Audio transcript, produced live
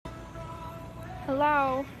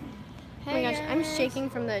Hello. Hey Oh my gosh, I'm guys. shaking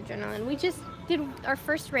from the adrenaline. We just did our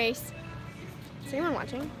first race. Is anyone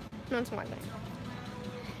watching? No one's watching.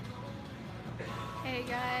 Hey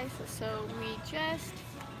guys, so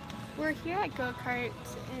we're here at Karts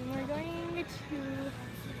and we're going to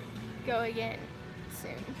go again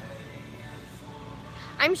soon.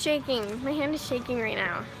 I'm shaking. My hand is shaking right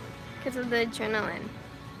now because of the adrenaline.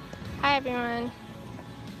 Hi everyone.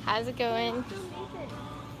 How's it going?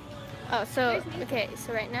 Oh, so okay.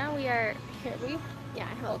 So right now we are here. Yeah,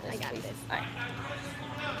 I hold this. I got please. this. All right.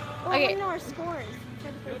 Oh, Okay. I want to know our scores.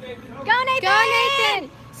 Go Nathan! Go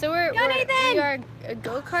Nathan! So we are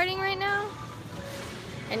go-karting right now.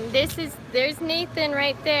 And there's Nathan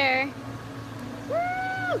right there. Woo!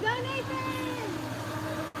 Go Nathan!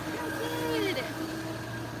 Go kid!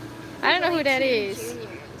 I don't know who that is.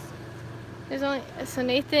 Juniors. So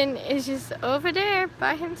Nathan is just over there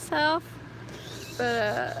by himself.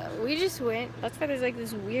 But we just went. That's why there's like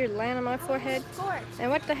this weird line on my forehead. And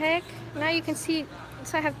what the heck? Now you can see.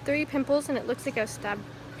 So I have 3 pimples and it looks like I was stabbed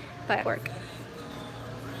by a fork.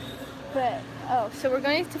 But so we're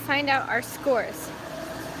going to find out our scores.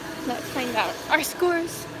 Let's find out our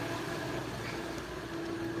scores.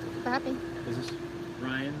 What happened? Is this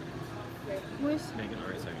Ryan? Who's? Megan,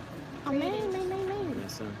 alright, second. Oh, man.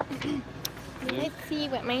 Yes, sir. Let's see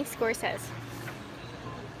what my score says.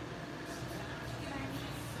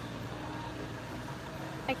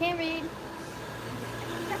 I can't read.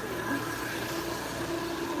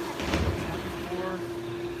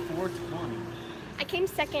 420. I came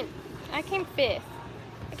second. I came 5th.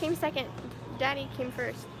 I came second. Daddy came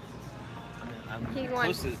first. I'm He won.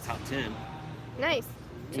 close to the top 10. Nice.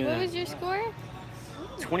 So Yeah. what was your score?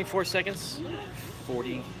 24 seconds,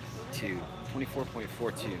 42.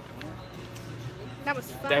 24.42. That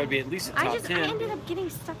was fun. That would be at least the top I 10. ended up getting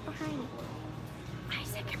stuck behind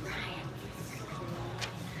Isaac and Brian.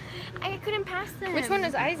 I couldn't pass them. Which one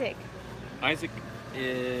was Isaac? Isaac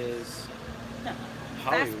is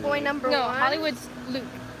Fast boy number No, one. Hollywood's Luke.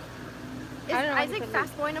 Is I don't know what Isaac to put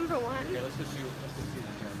fast boy number 1? let's go see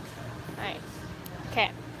All right. Okay.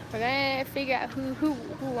 We're gonna figure out who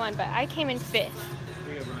won, but I came in 5th.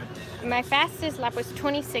 My fastest lap was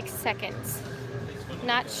 26 seconds.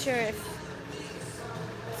 Not sure if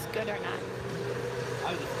it's good or not.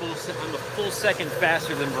 I'm a full second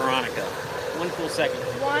faster than Veronica. 1 full second.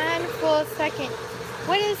 1 full second.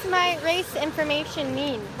 What does my race information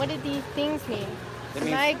mean? What did these things mean? That Am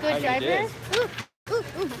means I a how good you driver? did.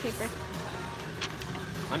 Ooh, paper.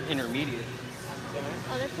 I'm intermediate.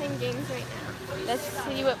 Oh, they're playing games right now.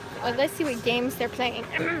 Let's see what games they're playing.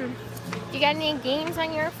 You got any games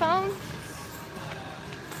on your phone?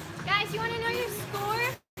 Guys, you want to know your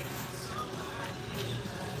score?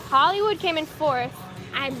 Hollywood came in 4th.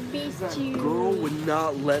 I beat you. Girl would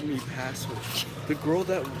not let me pass her. The girl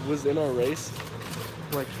that was in our race,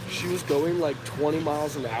 like she was going like 20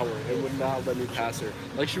 miles an hour and would not let me pass her.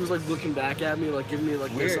 Like she was like looking back at me, like giving me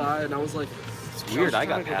like this Weird. eye, and I was like, It's weird. I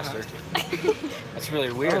got past her. That's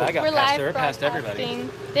really weird. I got We're past live her. I passed everybody.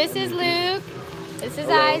 broadcasting. This is Luke. This is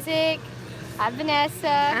Hello. Isaac. I'm Vanessa.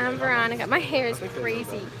 I'm Veronica. My hair is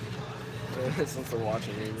crazy. Since they're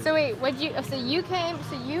watching me. So wait, so you came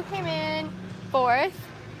in 4th,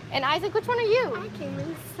 and Isaac, which one are you? I came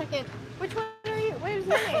in 2nd. Which one are you? What is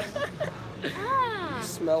your name? You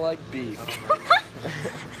smell like beef.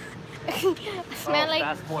 Smell like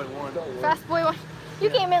Fast boy 1. fast boy one. You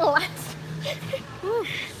came in last. Ooh,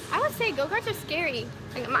 I would say go-karts are scary.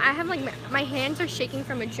 Like, I have like my hands are shaking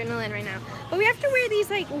from adrenaline right now. But we have to wear these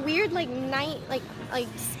like weird like night like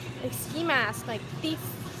ski masks, like thief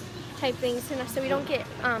type things, so we don't get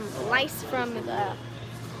lice from the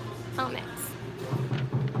helmets.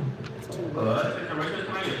 Original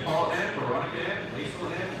time is Paul M, Veronica M, Rachel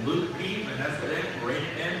M, Luke P, Vanessa M, Rain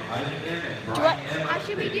M, Isaac M, and Brian M. How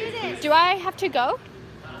should we do this? Do I have to go?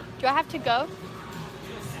 Do I have to go?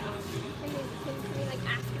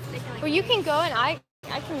 Well, you can go and I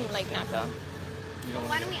can like not go.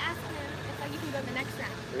 Why don't we ask him if you can go the next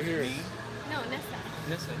round? We're here. No, Nessa.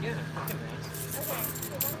 Nessa, yeah.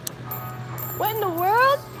 What in the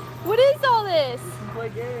world? What is all this? Play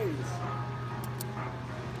games.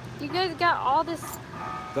 You guys got all this.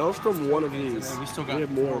 That was from one of these. We still got have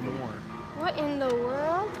 4 more. more. What in the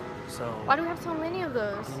world? So, Why do we have so many of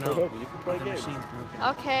those? No, you can play the games. machine's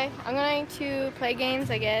broken. Okay, I'm going to play games,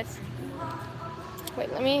 I guess.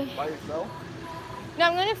 Wait, let me. By yourself? No,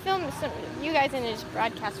 I'm going to film you guys and just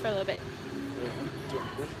broadcast for a little bit.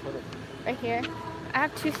 Right here. I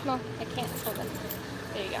have 2 small. I can't hold them.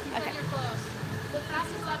 There you go. Okay. You're close. The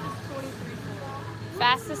fastest lap is 23.4.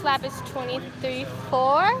 Fastest lap is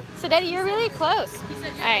 23.4. So, Daddy, you're really close. He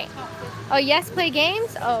said All right. top 50. Oh, yes, play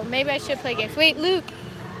games? Oh, maybe I should play games. Wait, Luke.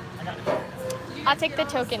 I'll take the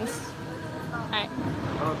tokens. Alright.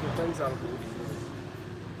 The thing's out of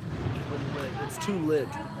it's too lit.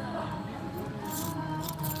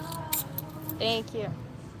 Thank you.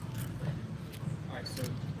 Alright, so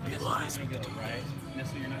you're not gonna go, right?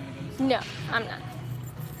 Nestle, you're not gonna go? No, I'm not.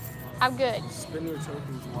 I'm good. Spin your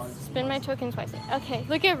tokens wisely. Spin my tokens wisely. Okay,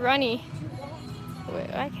 look at Runny. Wait,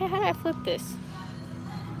 how do I flip this?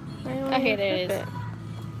 Okay, there it is.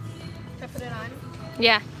 Can I put it on?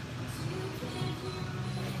 Yeah.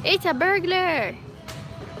 It's a burglar.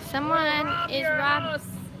 Someone is robbed.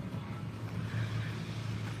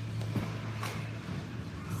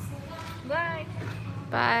 Bye.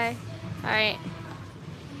 Bye. Alright.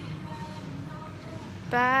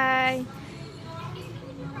 Bye.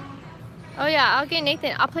 Oh yeah, I'll get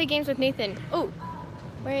Nathan. I'll play games with Nathan. Oh,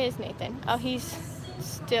 where is Nathan? Oh, he's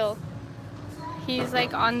still. He's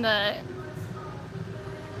like on the.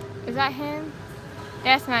 Is that him?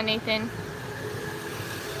 That's not Nathan.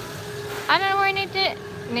 I don't know where Nathan.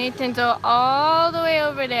 Nathan's all the way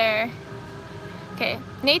over there. Okay,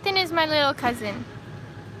 Nathan is my little cousin.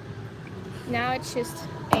 Now it's just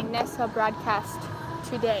a Nessa broadcast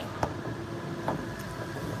today.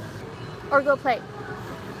 Or go play.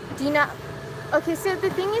 Do you not? Okay, so the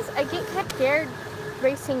thing is, I get kind of scared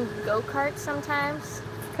racing go-karts sometimes.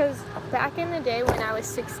 Because back in the day when I was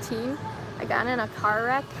 16, I got in a car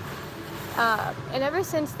wreck. And ever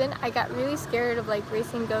since then, I got really scared of like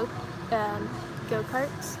racing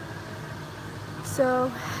go-karts. So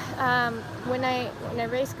when I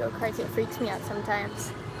race go-karts, it freaks me out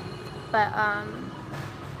sometimes. But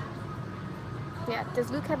yeah, does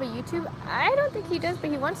Luke have a YouTube? I don't think he does, but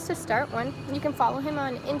he wants to start one. You can follow him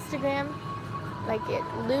on Instagram, like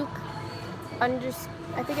Luke I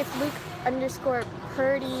think it's Luke _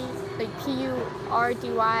 Purdy, like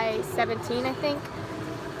PURDY 17, I think.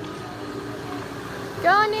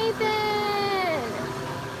 Go Nathan!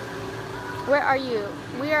 Where are you?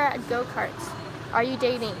 We are at go-karts. Are you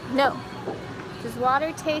dating? No. Does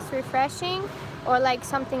water taste refreshing or like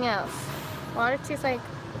something else? Water tastes like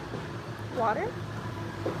water?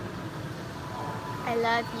 I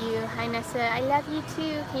love you. Hi Nessa. I love you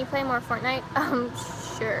too. Can you play more Fortnite?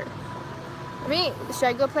 Sure. I mean, should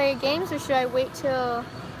I go play games or should I wait till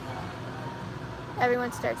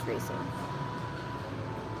everyone starts racing?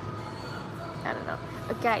 I don't know.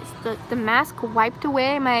 But guys, the mask wiped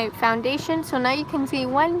away my foundation, so now you can see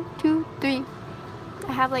 1, 2, 3.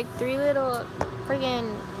 I have like 3 little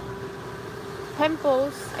friggin'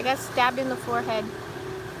 pimples. I got stabbed in the forehead.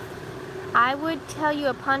 I would tell you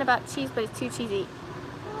a pun about cheese, but it's too cheesy.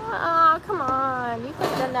 Oh, come on. You could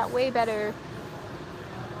have done that way better.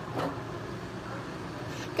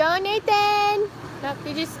 Go, Nathan! Nope,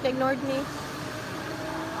 you just ignored me.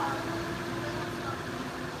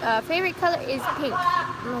 Favorite color is pink.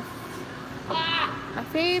 My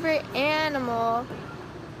favorite animal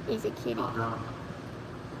is a kitty.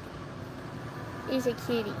 Is a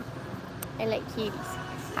kitty. I like kitties.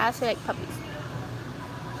 I also like puppies.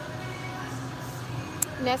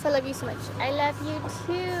 Ness, I love you so much. I love you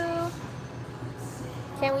too.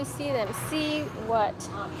 Can we see them? See what?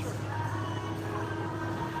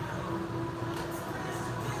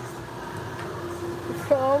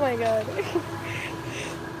 Oh my god.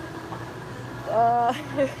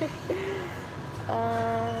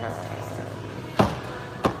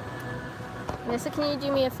 Nessa, can you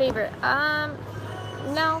do me a favor?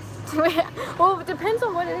 No. Well, it depends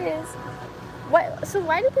on what it is. What? So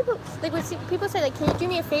why do people like when people say like, "Can you do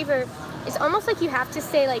me a favor?" It's almost like you have to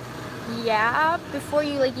say like, "Yeah," before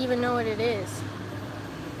you like even know what it is.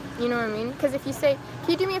 You know what I mean? Because if you say,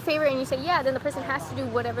 "Can you do me a favor?" and you say, "Yeah," then the person has to do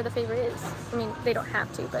whatever the favor is. I mean, they don't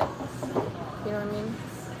have to, but you know what I mean.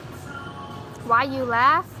 Why you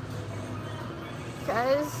laugh?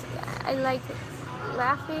 Because I like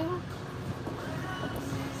laughing.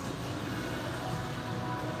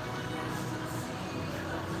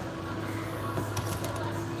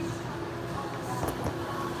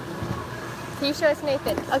 Can you show us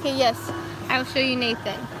Nathan? Okay, yes. I will show you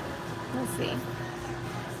Nathan. Let's see.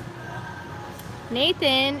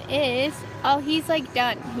 Nathan is, oh, he's like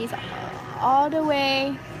done. He's all the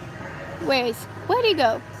way. Where'd he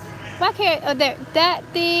go? Back here. Oh, there. That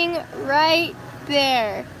thing right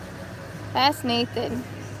there. That's Nathan.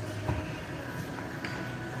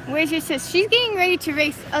 Where's your sis? She's getting ready to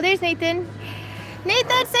race. Oh, there's Nathan.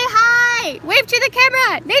 Nathan, say hi. Wave to the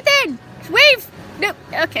camera. Nathan, wave. No.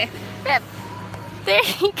 Okay. Yep. There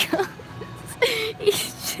he goes.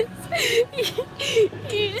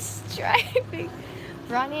 He's driving.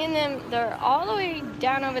 Ronnie and them, they're all the way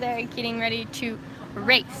down over there getting ready to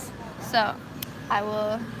race. So I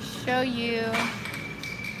will show you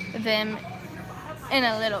them in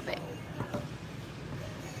a little bit.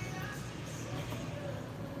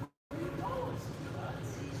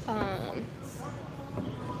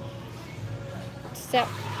 So,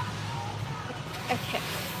 okay.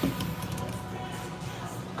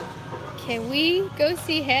 Can we go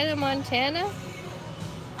see Hannah Montana?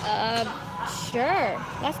 Sure.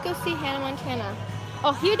 Let's go see Hannah Montana.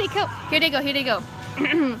 Oh, here they go. Here they go. Here they go.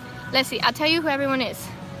 Let's see. I'll tell you who everyone is.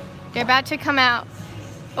 They're about to come out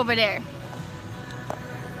over there.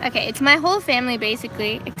 Okay, it's my whole family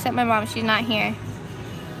basically, except my mom. She's not here.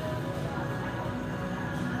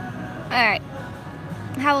 Alright.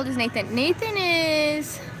 How old is Nathan? Nathan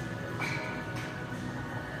is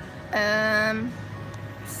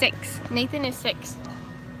 6. Nathan is 6.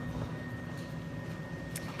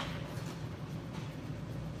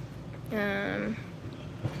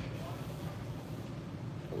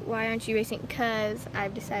 Why aren't you racing? Because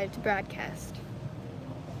I've decided to broadcast.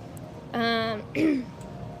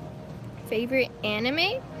 Favorite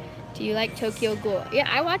anime? Do you like Tokyo Ghoul? Yeah,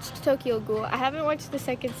 I watched Tokyo Ghoul. I haven't watched the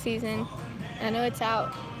 2nd season. I know it's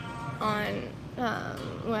out on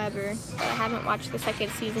whatever, but I haven't watched the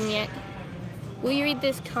 2nd season yet. Will you read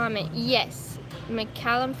this comment? Yes.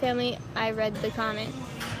 McCallum family, I read the comment.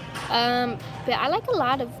 But I like a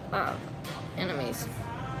lot of animes.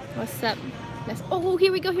 What's up? Oh,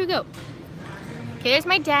 here we go, here we go. Okay, there's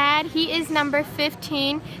my dad. He is number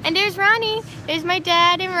 15. And there's Ronnie. There's my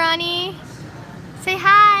dad and Ronnie. Say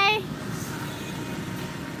hi.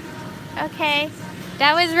 Okay,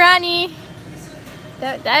 that was Ronnie.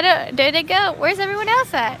 There they go. Where's everyone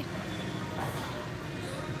else at?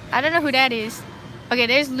 I don't know who that is. Okay,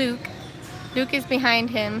 there's Luke. Luke is behind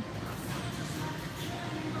him.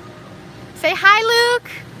 Say hi, Luke.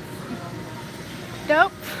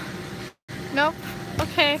 Nope. Nope.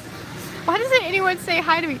 Okay. Why doesn't anyone say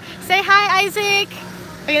hi to me? Say hi, Isaac.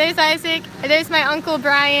 Okay, there's Isaac. And there's my Uncle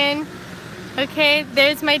Brian. Okay,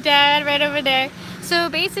 there's my dad right over there. So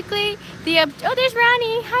basically, oh, there's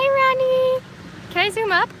Ronnie. Hi, Ronnie. Can I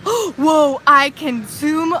zoom up? Whoa, I can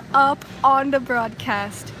zoom up on the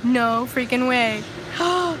broadcast. No freaking way.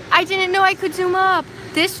 I didn't know I could zoom up.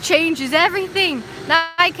 This changes everything. Now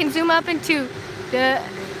I can zoom up into the...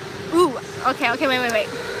 Ooh, okay, wait.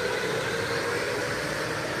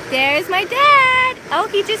 There's my dad. Oh,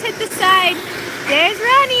 he just hit the side. There's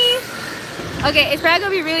Ronnie. Okay, it's probably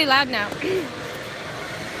gonna be really loud now.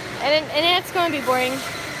 and then it's gonna be boring.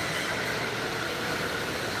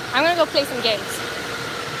 I'm gonna go play some games.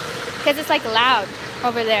 Because it's like loud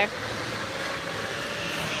over there.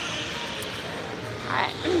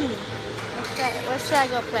 Alright. What should I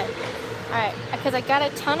go play? Alright, because I got a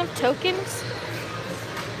ton of tokens.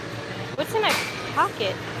 What's in my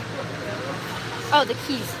pocket? Oh, the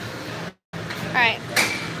keys. Alright.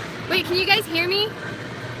 Wait, can you guys hear me?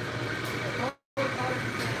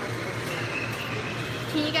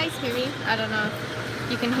 Can you guys hear me? I don't know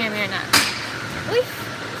if you can hear me or not. Oy.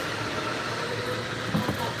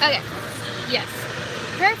 Okay. Yes.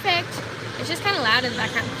 Perfect. It's just kind of loud in the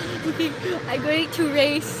background. I'm going to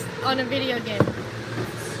race on a video game.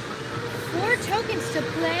 4 tokens to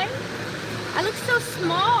play? I look so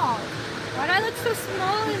small. Why do I look so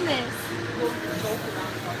small in this?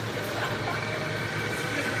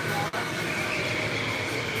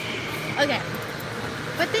 Okay.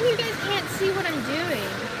 But then you guys can't see what I'm doing.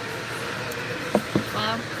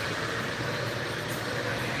 Well.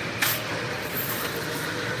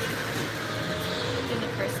 Do the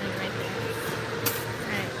first thing right there.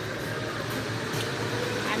 Alright.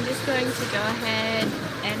 I'm just going to go ahead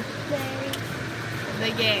and play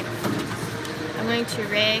the game. I'm going to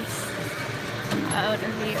race out a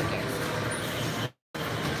video game.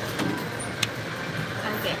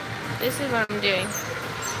 Okay. This is what I'm doing.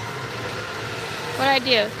 What do I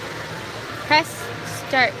do? Press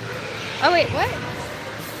start. Oh wait, what?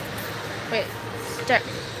 Wait, start.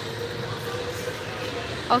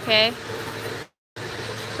 Okay.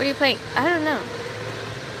 What are you playing? I don't know.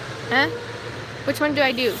 Huh? Which one do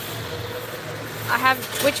I do?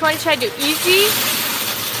 Which one should I do? Easy?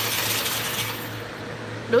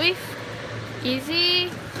 Louis?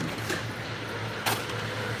 Easy?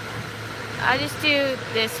 I'll just do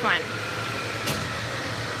this one.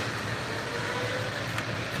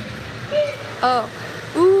 Oh,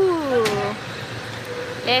 ooh.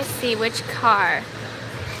 Let's see which car.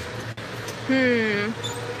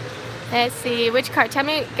 Let's see which car. Tell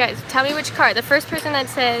me, guys. Tell me which car. The first person that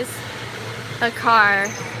says a car,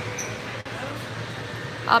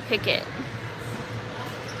 I'll pick it.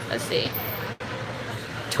 Let's see.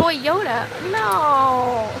 Toyota.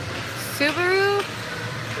 No. Subaru.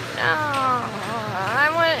 No.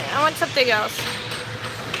 something else.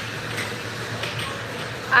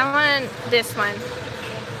 I want this one.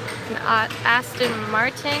 An Aston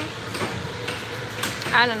Martin.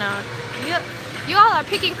 I don't know. You all are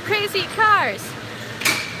picking crazy cars.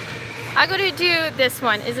 I'm gonna do this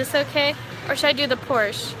one. Is this okay? Or should I do the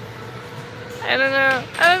Porsche? I don't know.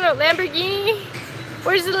 Lamborghini?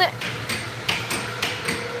 Where's the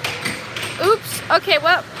Oops. Okay,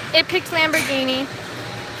 well, it picked Lamborghini.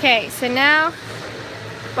 Okay, so now,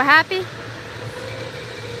 we're happy?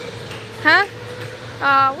 Huh?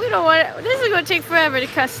 We don't want it. This is gonna take forever to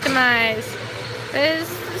customize.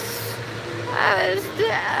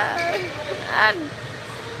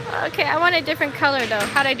 Okay, I want a different color though.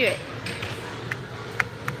 How'd I do it?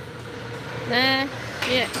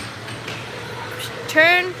 Yeah.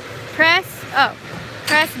 Turn, press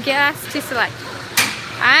gas to select.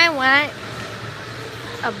 I want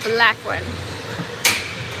a black one.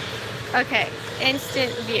 Okay,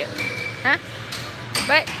 instant view. Huh?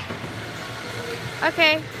 But,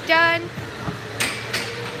 okay, done.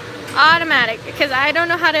 Automatic, because I don't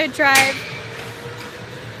know how to drive.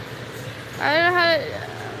 I don't know how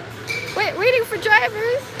to, waiting for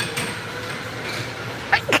drivers.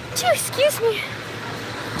 Excuse me.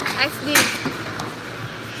 I sneezed.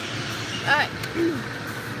 Alright,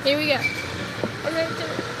 here we go.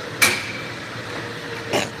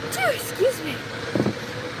 Excuse me.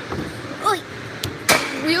 Oi.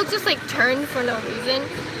 Wheels just like turned for no reason.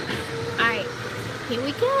 Alright, here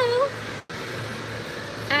we go.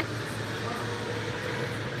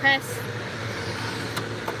 Press.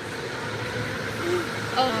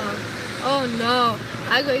 Oh no.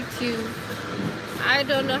 I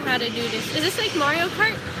don't know how to do this. Is this like Mario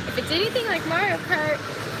Kart? If it's anything like Mario Kart,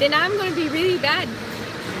 then I'm gonna be really bad.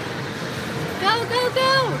 Go, go,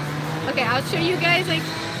 go! Okay, I'll show you guys like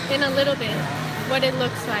in a little bit what it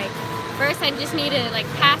looks like. First, I just need to like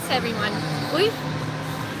pass everyone. Wait.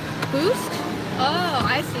 Boost? Oh,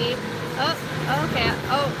 I see. Oh, okay.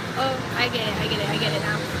 Oh, I get it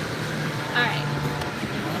now. Alright.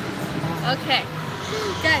 Okay.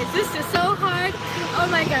 Guys, this is so hard. Oh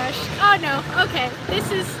my gosh. Oh no. Okay. This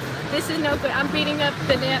is no good. I'm beating up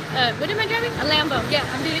the what am I driving? A Lambo. Yeah,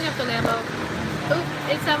 I'm beating up the Lambo. Oop,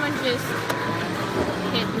 and someone just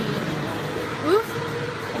hit me. Oof.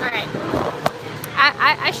 Alright.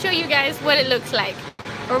 I show you guys what it looks like.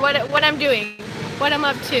 Or what I'm doing. What I'm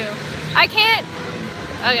up to. I can't.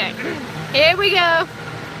 Okay. Here we go.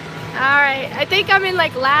 Alright. I think I'm in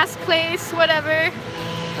like last place, whatever.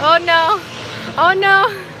 Oh no. Oh no.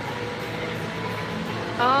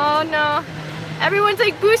 Oh no. Everyone's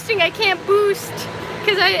like boosting. I can't boost.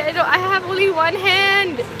 Because I have only one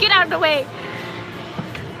hand. Get out of the way.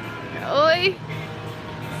 Oi.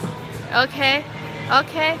 Okay.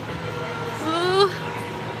 Okay. Ooh.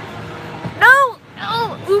 No.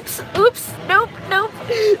 No. Oops. Oops. Nope. Nope.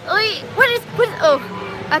 Oi. What is, oh.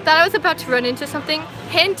 I thought I was about to run into something.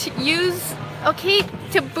 Hint, use, okay,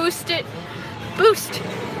 to boost it. Boost.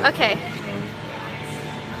 Okay.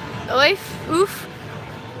 Oof. Oof.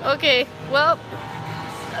 Okay. Well.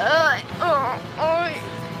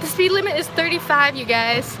 The speed limit is 35, you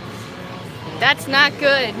guys. That's not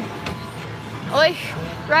good. Oi.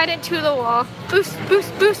 Right into the wall. Boost.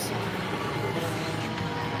 Boost. Boost.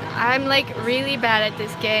 I'm like really bad at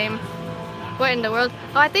this game. What in the world?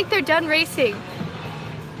 Oh, I think they're done racing.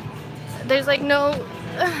 There's like no.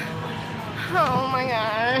 Oh my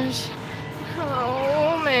gosh.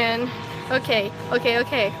 Oh man. Okay. Okay.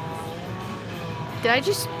 Okay. Did I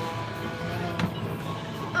just?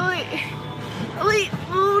 Oh,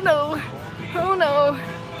 oh no. Oh no.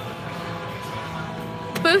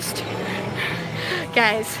 Boost.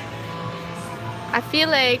 Guys, I feel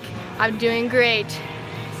like I'm doing great.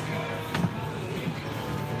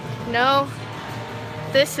 No.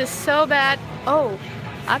 This is so bad. Oh,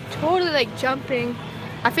 I'm totally like jumping.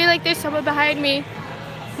 I feel like there's someone behind me.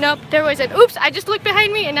 Nope, there wasn't. Oops, I just looked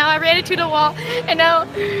behind me and now I ran into the wall. And now,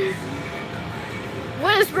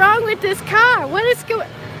 what is wrong with this car? What is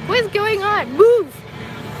going on? Move!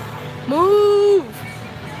 Move!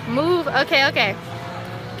 Move. Okay, okay.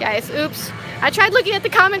 Guys, oops. I tried looking at the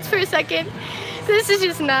comments for a second. This is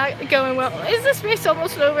just not going well. Is this race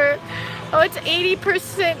almost over? Oh, it's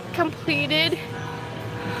 80% completed.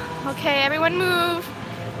 Okay, everyone move.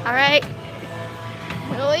 Alright.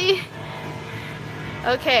 Really?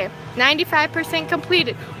 Okay, 95%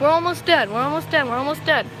 completed. We're almost done. We're almost done. We're almost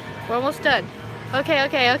done. We're almost done. Okay,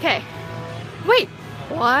 okay, okay. Wait,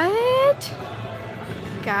 what?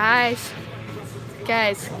 Guys.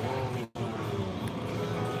 Guys.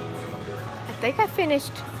 I think I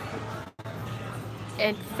finished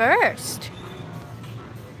in first.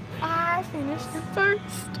 I I finished it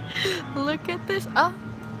first. Look at this.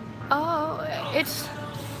 It's.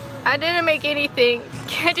 I didn't make anything.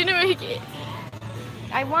 I didn't make it.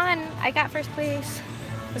 I won. I got first place.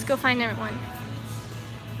 Let's go find everyone.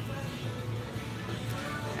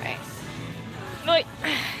 Alright. Wait.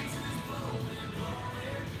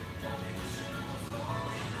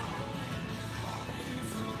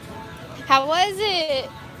 How was it?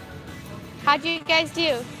 How'd you guys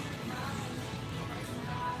do?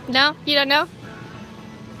 No? You don't know?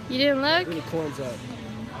 You didn't look? Where the coins at?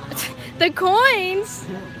 The coins?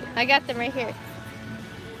 I got them right here.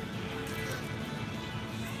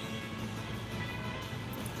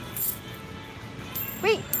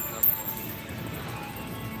 Wait,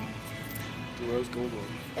 The rose gold one.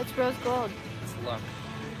 it's rose gold. It's luck.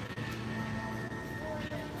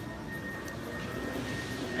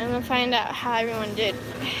 I'm gonna find out how everyone did.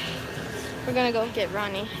 We're gonna go get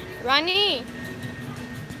Ronnie. Ronnie!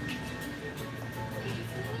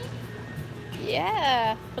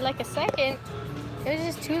 Yeah, for like a second. It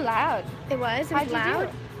was just too loud. It was. It How'd was you do? loud.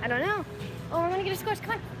 I don't know. Oh, we're gonna get a score.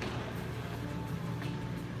 Come on.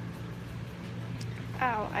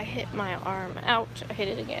 Ow, I hit my arm. Ouch, I hit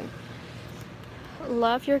it again.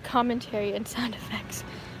 Love your commentary and sound effects.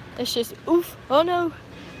 It's just, oof, oh no.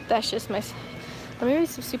 That's just my, let me read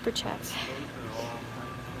some super chats.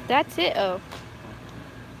 That's it, oh.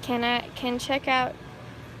 Can check out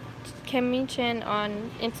Kemi-chan on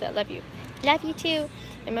Insta, love you. Love you too.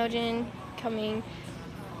 Emojin coming.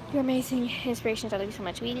 You're amazing. Inspirations, I love you so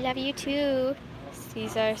much. We love you too.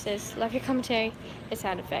 Caesar says, love your commentary and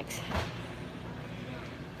sound effects.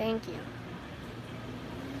 Thank you.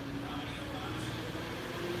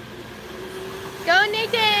 Go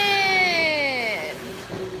Nathan!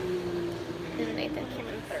 And Nathan came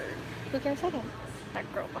in third. Who came second?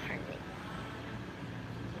 That girl behind me.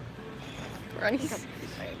 Ronnie's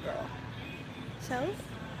sorry, girl. So,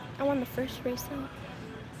 I won the first race though.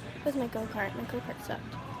 It was my go-kart. My go-kart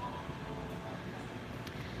sucked.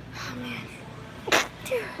 Oh man.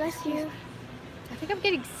 Bless you. I think I'm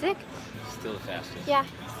getting sick. Still the fastest. Yeah,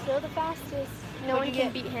 still the fastest. No one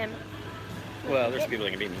can beat him. Well, there's people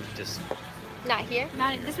that can beat me. Just Not here.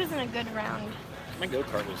 This wasn't a good round. my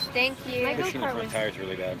go-kart was Thank you. My pushing the go-kart front was, tires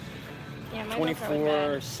really bad. yeah, my go-kart was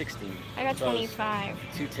 24.60. bad. I got So I was 25.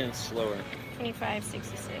 2/10 slower.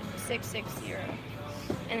 25.66. 660.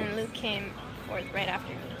 And then Luke came fourth right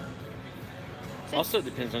after me. Also, it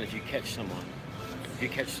depends on if you catch someone. If you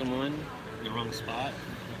catch someone in the wrong spot.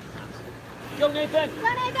 Go Nathan! Go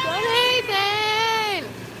Nathan!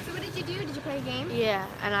 So what did you do? Did you play a game? Yeah,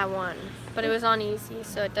 and I won. But it was on easy,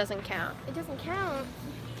 so it doesn't count. It doesn't count.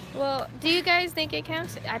 Well, do you guys think it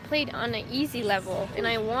counts? I played on an easy level, and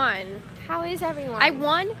I won. How is everyone? I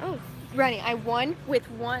won. Oh. Ronnie, I won with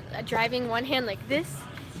driving one hand like this,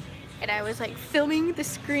 and I was like filming the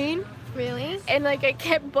screen, Really? and like I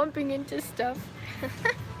kept bumping into stuff.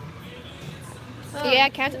 Yeah,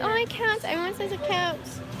 it counts. Oh, it counts. Everyone says it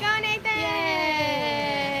counts. Go Nathan!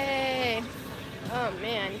 Yay! Oh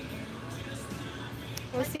man.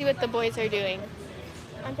 We'll see what the boys are doing.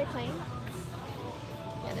 Aren't they playing?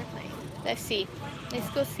 Yeah, they're playing. Let's see. Let's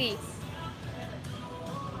go see.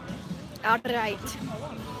 All right. What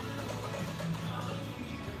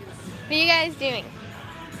are you guys doing?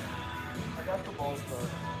 I got the ball stuck.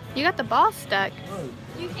 You got the ball stuck.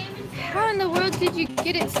 You came in. How in the world did you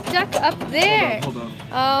get it stuck up there? Hold on.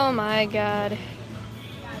 Oh my god.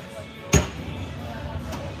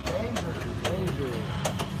 Danger.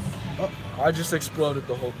 Oh, I just exploded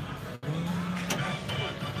the whole.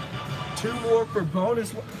 2 more for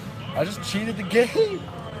bonus. I just cheated the game.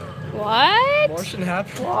 What? More shouldn't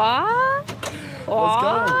happen. What?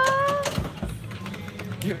 Let's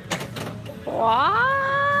go.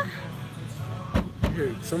 What?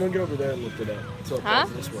 Here, someone get over there and lift it up. So it Huh?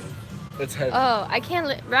 goes this way. It's heavy. Oh, I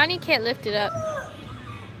can't. Ronnie can't lift it up.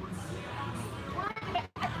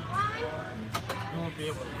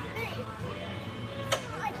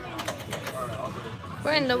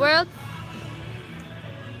 Where in the world?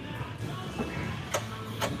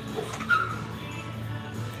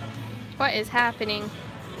 What is happening?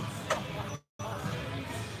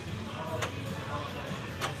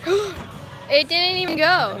 It didn't even It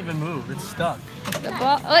go. didn't even move. It's stuck. The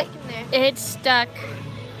ball. Oh, it's stuck.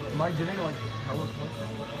 Am I getting like hella close?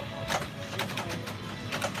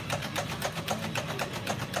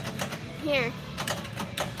 Here,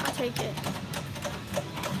 I'll take it.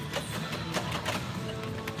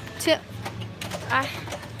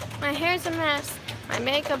 My hair's a mess. My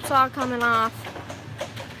makeup's all coming off.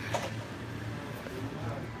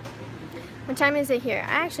 What time is it here?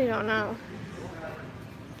 I actually don't know.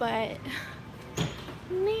 But,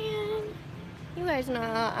 man. guys know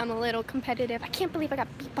I'm a little competitive. I can't believe I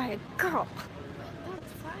got beat by a girl.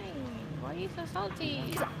 That's fine. Why are you so salty?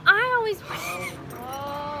 Because I always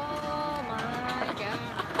Oh my god.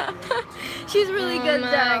 She's really Oh good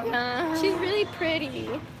my though. God. She's really pretty.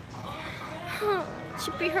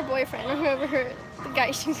 She beat her boyfriend or whoever the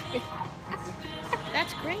guy she's with.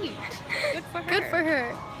 That's great. Good for her. Good for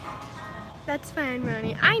her. That's fine,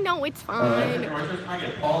 Ronnie. I know it's fine. Racers trying to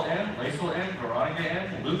get Paul M, Rachel M, Veronica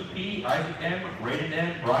M, Luke P, Isaac M, Raiden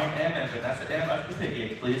M, Brian M, and Vanessa M. Up to the pit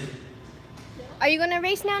gate, please. Are you gonna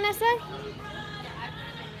race now, Nessa?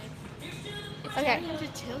 Okay. Time to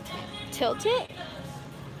tilt it. Tilt it?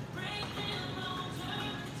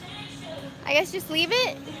 I guess just leave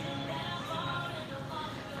it.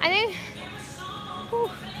 I think. Whew.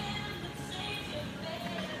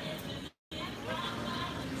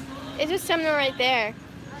 It's just something right there.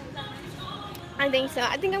 I think so.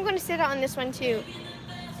 I think I'm gonna sit on this one too.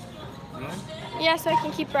 Yeah, so I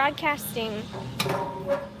can keep broadcasting.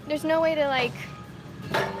 There's no way to like.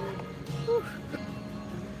 Whew.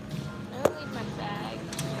 I don't need my bag.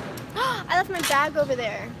 I left my bag over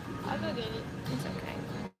there. I'll go get it. It's okay.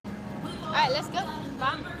 Alright, let's go.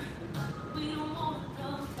 Bam.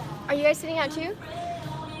 Are you guys sitting out too? Do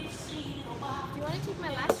you want to take my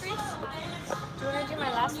last race? Do you want to do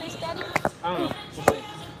my last race, Daddy? I don't know. We'll see.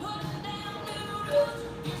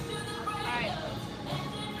 Alright.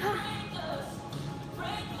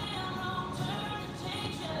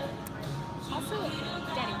 Also,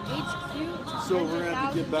 Daddy, age cute. So we're gonna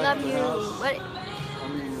have to get back Love to the you. house. What? I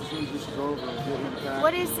mean, as soon as this is over, get him back.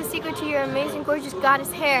 What is the secret to your amazing, gorgeous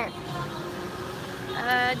goddess hair?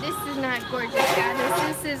 This is not gorgeous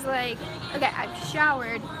goddess. This is like, okay, I've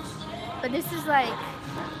showered, but this is like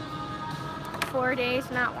 4 days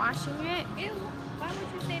not washing it. Ew. Why would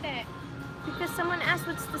you say that? Because someone asked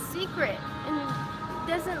what's the secret, and it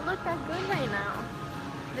doesn't look that good right now.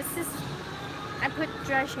 This is, I put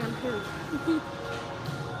dry shampoo.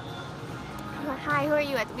 Hi, who are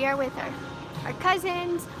you with? We are with our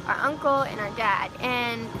cousins, our uncle, and our dad.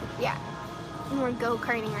 And yeah, and we're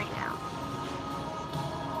go-karting right now.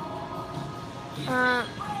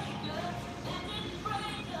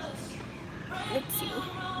 Let's see.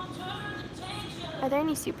 Are there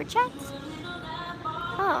any super chats?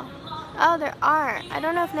 Oh, there are. I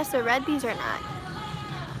don't know if Nessa read these or not.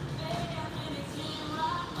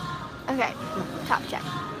 Okay, top check.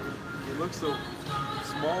 It looks so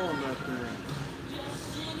small on that thing.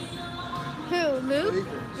 Who? Luke?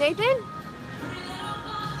 Nathan. Nathan?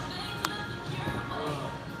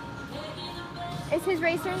 Is his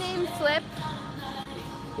racer name Flip?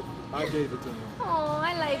 I gave it to him. Oh,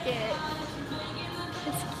 I like it.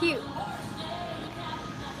 It's cute.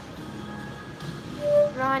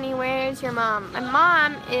 Ronnie, where's your mom? My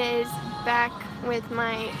mom is back with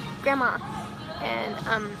my grandma and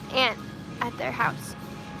aunt at their house.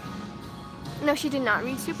 No, she did not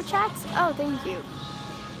read super chats. Oh, thank you.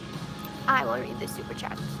 I will read the super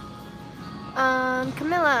chats.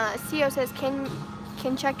 Camilla CO says can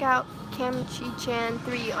check out Camchi-chan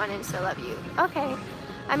 3 on Insta. Love you. Okay.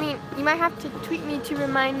 I mean, you might have to tweet me to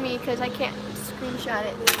remind me because I can't screenshot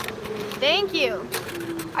it. Thank you.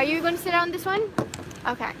 Are you going to sit on this one?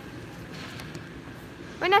 Okay.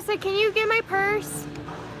 Vanessa, can you get my purse?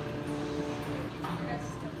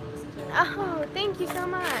 Oh, thank you so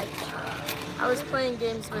much. I was playing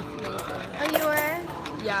games with Nathan. Oh, you were?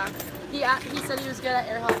 Yeah. He said he was good at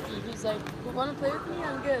air hockey. He's like, well, want to play with me?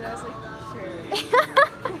 I'm good. I was like,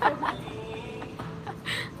 sure.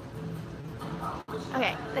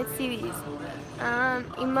 Okay, let's see these.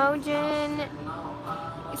 Emojin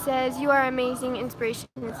says, you are amazing, inspirations,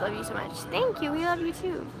 love you so much. Thank you, we love you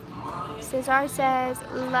too. Cesar says,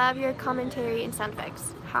 love your commentary and sound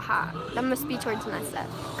effects. Haha, that must be towards Nessa.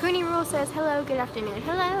 Cooney Rule says, hello, good afternoon.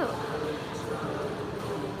 Hello.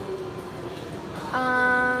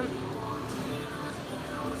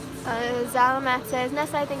 Zalamat says,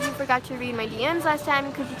 Nessa, I think you forgot to read my DMs last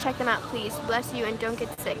time. Could you check them out, please? Bless you and don't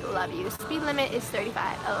get sick. Love you. Speed limit is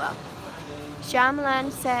 35. LOL.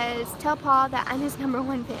 Shyamalan says, tell Paul that I'm his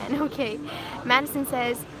 #1 fan. Okay. Madison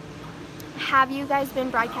says, have you guys been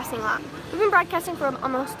broadcasting long? We've been broadcasting for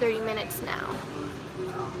almost 30 minutes now.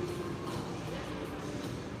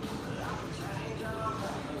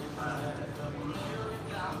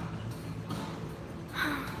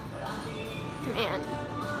 Man.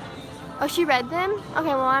 Oh, she read them?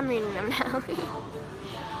 Okay, well, I'm reading them now.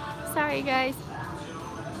 Sorry, guys.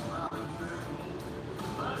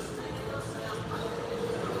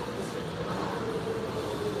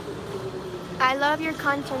 I love your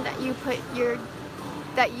content that you put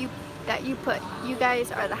that you put. You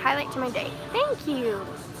guys are the highlight to my day. Thank you.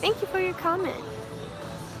 Thank you for your comment.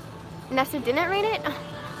 Nessa didn't rate it? Ugh,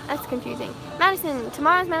 that's confusing. Madison,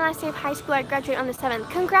 tomorrow's my last day of high school. I graduate on the 7th.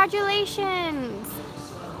 Congratulations!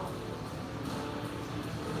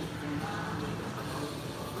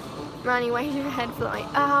 Ronnie, why is your head flowing?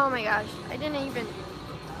 Oh my gosh, I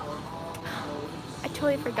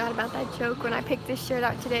totally forgot about that joke when I picked this shirt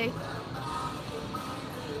out today.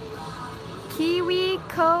 Kiwi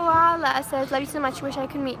Koala says, love you so much, wish I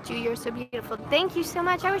could meet you, you're so beautiful. Thank you so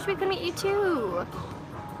much, I wish we could meet you too.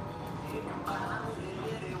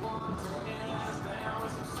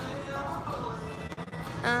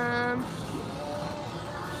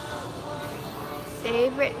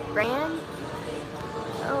 Favorite brand?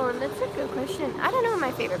 Oh, that's a good question. I don't know what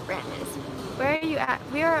my favorite brand is. Where are you at?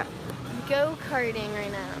 We are go-karting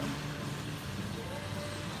right now.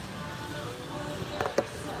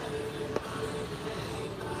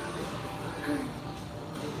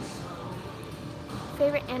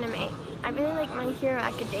 Favorite anime? I really like My Hero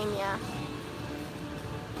Academia.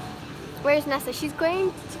 Where's Nessa? She's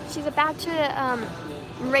about to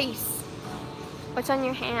race. What's on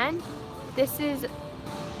your hand? This is,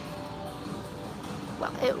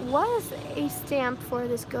 well, it was a stamp for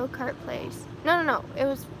this go-kart place. No, it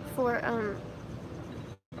was for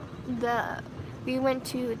we went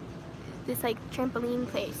to this like trampoline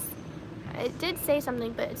place. It did say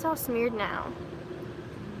something, but it's all smeared now.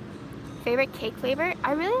 Favorite cake flavor?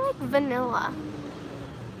 I really like vanilla.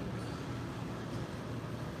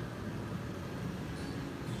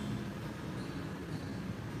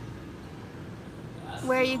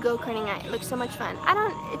 Where are you go-karting at? It looks so much fun.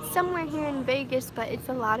 It's somewhere here in Vegas, but it's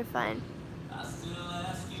a lot of fun.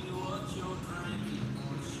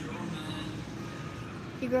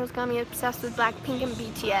 You girls got me obsessed with Blackpink and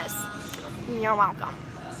BTS. You're welcome.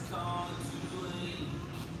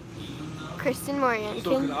 Kristen Morgan.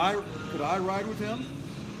 So could I ride with him?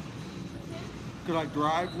 Could I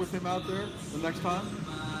drive with him out there the next time?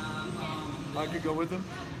 I could go with him?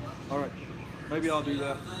 All right. Maybe I'll do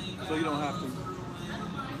that so you don't have to.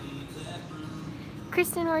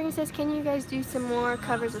 Kristen Morgan says, can you guys do some more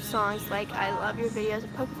covers of songs like I Love Your Videos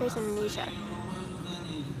of Poker Face and Amnesia?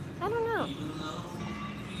 I don't know.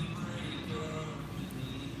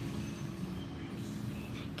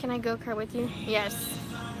 Can I go-kart with you? Yes.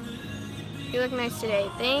 You look nice today.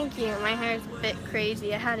 Thank you. My hair's a bit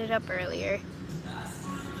crazy. I had it up earlier.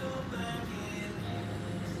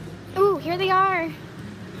 Ooh, here they are.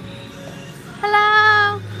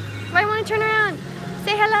 Hello. Why want to turn around?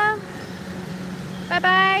 Say hello.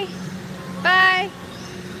 Bye-bye. Bye.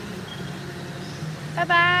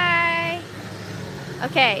 Bye-bye.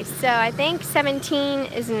 Okay, so I think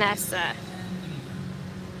 17 is Nessa.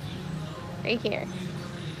 Right here.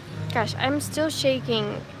 Gosh, I'm still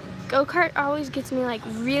shaking. Go-kart always gets me like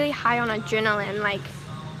really high on adrenaline. Like,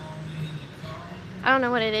 I don't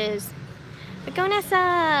know what it is. But go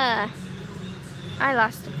Nessa! I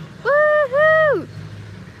lost him. Woohoo!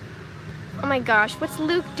 Oh my gosh, what's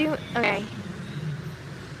Luke doing? Okay.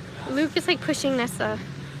 Luke is like pushing Nessa.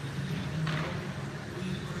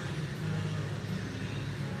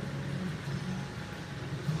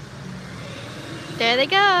 There they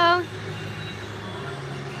go.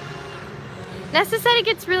 Nessa said it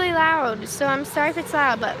gets really loud, so I'm sorry if it's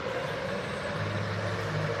loud, but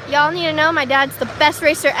y'all need to know my dad's the best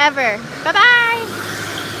racer ever. Bye-bye!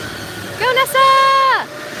 Go Nessa!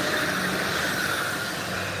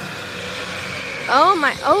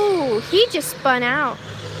 Oh, he just spun out.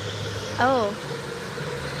 Oh.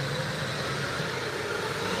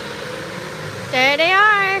 There they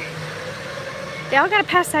are. They all gotta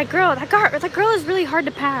pass that girl. That girl is really hard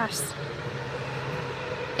to pass.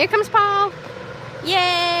 Here comes Paul.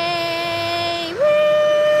 Yay!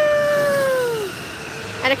 Woo!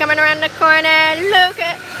 And they're coming around the corner.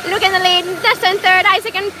 Luke in the lead. Nessa in third.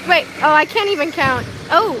 Isaac in, wait. Oh, I can't even count.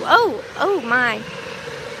 Oh my.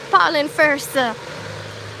 Paul in first.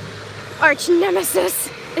 Arch nemesis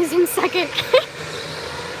is in second.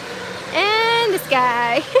 And this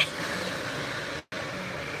guy.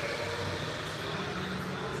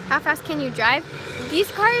 How fast can you drive?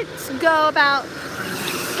 These carts go about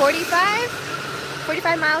 45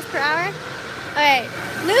 miles per hour. Okay,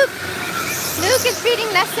 Luke is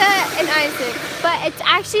beating Nessa and Isaac, but it's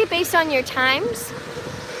actually based on your times.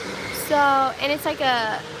 So, and it's like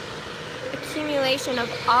a accumulation of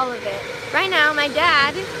all of it. Right now, my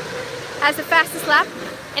dad has the fastest lap,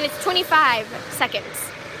 and it's 25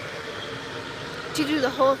 seconds to do the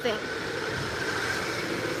whole thing.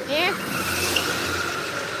 Here.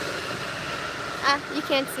 You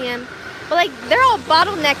can't see him. But like, they're all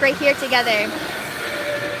bottleneck right here together.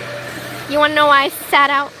 You want to know why I sat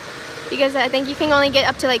out? Because I think you can only get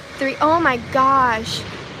up to like 3. Oh my gosh.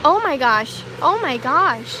 Oh my gosh. Oh my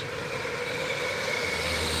gosh.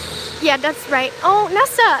 Yeah, that's right. Oh,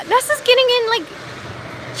 Nessa's getting in like,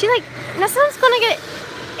 Nessa's gonna get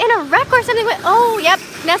in a wreck or something. Oh, yep.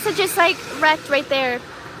 Nessa just like wrecked right there.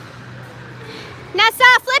 Nessa,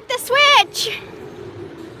 flip the switch.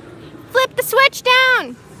 Flip the switch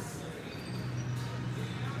down.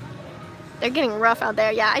 They're getting rough out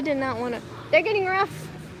there. Yeah, I did not want to. They're getting rough.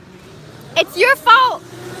 It's your fault.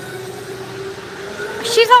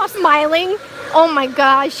 She's all smiling. Oh my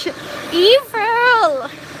gosh. Evil.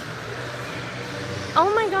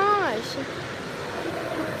 Oh my gosh.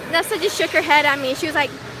 Nessa just shook her head at me. She was like,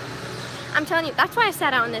 I'm telling you, that's why I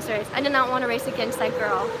sat out in this race. I did not want to race against that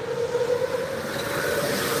girl.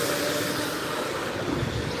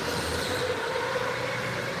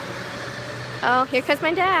 Oh, here comes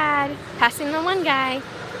my dad. Passing the one guy.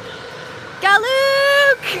 Go,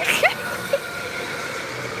 Luke!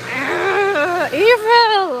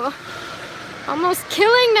 Evil! Almost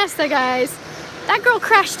killing Nessa, guys. That girl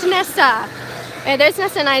crashed Nessa. Hey, there's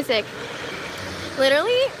Nessa and Isaac.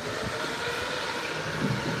 Literally.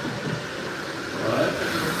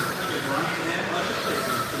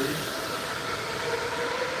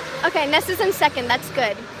 Okay, Nessa's in second. That's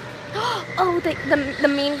good. Oh, the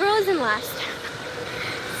mean girl is in last.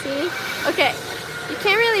 See? Okay. You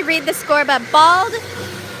can't really read the score, but bald.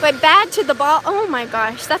 Wait, bad to the bald. Oh my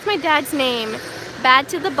gosh, that's my dad's name. Bad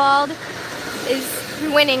to the bald is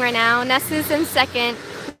winning right now. Nessa's in second.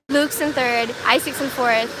 Luke's in third. Isaac's in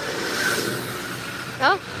fourth.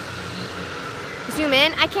 Oh. Zoom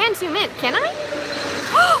in. I can zoom in. Can I?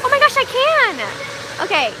 Oh my gosh, I can.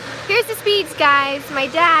 Okay, here's the speeds, guys. My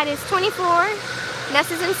dad is 24.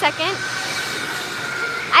 Nessa's in second.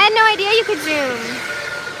 I had no idea you could zoom.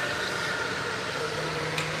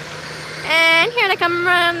 And here they come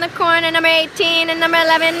around the corner, number 18 and number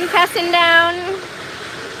 11 passing down.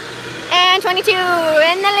 And 22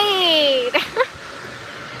 in the lead.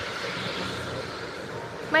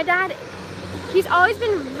 My dad, he's always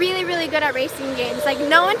been really, really good at racing games. Like,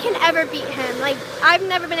 no one can ever beat him. Like, I've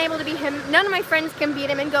never been able to beat him. None of my friends can beat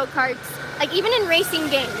him in go-karts. Like, even in racing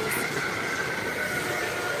games.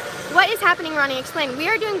 What is happening, Ronnie? Explain. We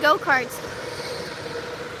are doing go-karts.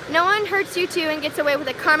 No one hurts you too and gets away with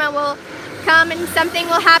it. Karma will come and something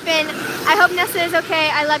will happen. I hope Nessa is okay.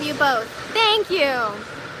 I love you both. Thank you.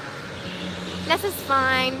 Nessa's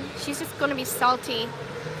fine. She's just going to be salty.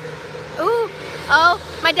 Ooh. Oh,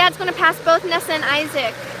 my dad's going to pass both Nessa and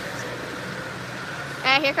Isaac.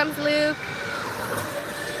 Here comes Luke.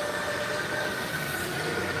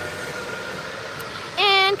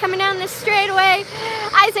 And coming down this straightaway,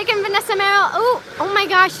 Isaac and Vanessa Merrill. Oh my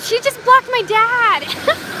gosh, she just blocked my dad.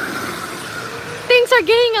 Things are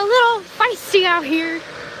getting a little feisty out here.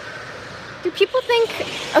 Do people think,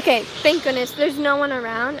 okay, thank goodness there's no one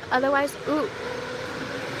around. Otherwise, ooh.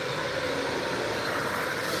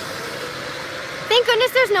 Thank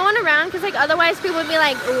goodness there's no one around, because like otherwise people would be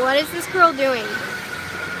like, what is this girl doing?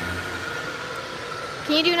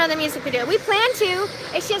 Can you do another music video? We plan to.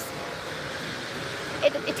 It's just,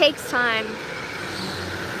 it takes time.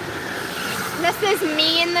 This is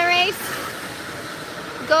me in the race.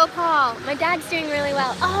 Go, Paul. My dad's doing really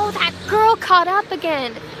well. Oh, that girl caught up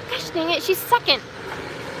again. Gosh dang it, she's second.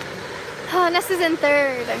 Oh, Nessa's in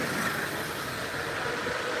third.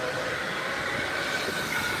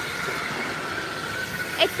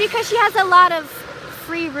 It's because she has a lot of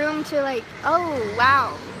free room to like, oh,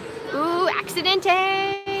 wow. Ooh,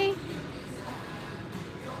 accidente.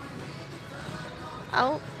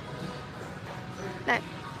 Oh. No.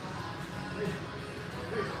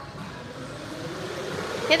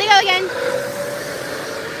 Here they go again.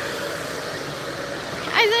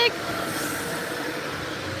 Isaac.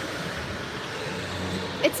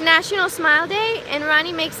 It's National Smile Day, and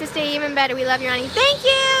Ronnie makes this day even better. We love you, Ronnie. Thank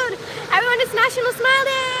you! Everyone, it's National Smile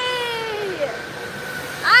Day!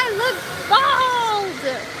 I look bald!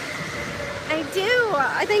 I do.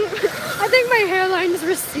 I think my hairline is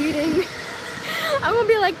receding. I'm gonna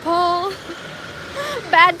be like Paul.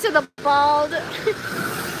 Bad to the bald.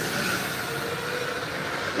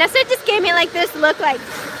 Nessa just gave me like this look like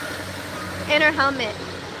in her helmet.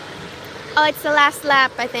 Oh, it's the last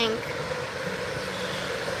lap, I think.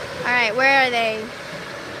 Alright, where are they?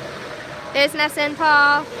 There's Nessa and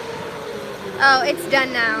Paul. Oh, it's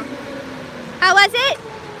done now. How was it?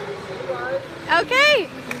 Okay.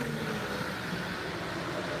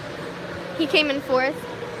 He came in fourth.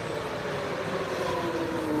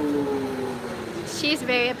 She's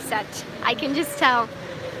very upset. I can just tell.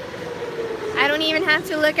 I don't even have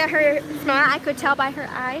to look at her smile. I could tell by her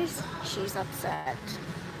eyes. she's upset.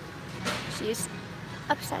 She's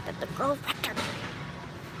upset that the girl wrecked her.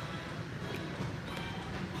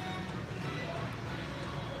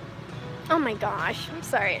 Oh my gosh, I'm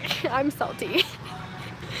sorry. I'm salty.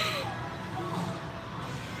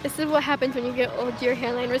 This is what happens when you get old, your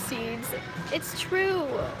hairline recedes. It's true.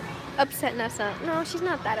 Upset Nessa. No, she's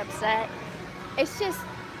not that upset. It's just,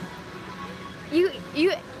 you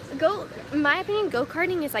go, in my opinion,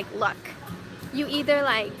 go-karting is like luck. You either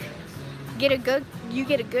like get a good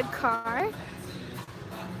car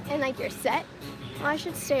and like you're set. Well, I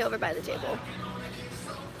should stay over by the table.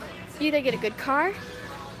 You either get a good car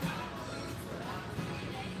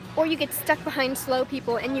or you get stuck behind slow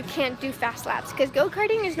people and you can't do fast laps. Because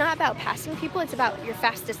go-karting is not about passing people, it's about your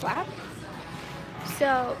fastest lap.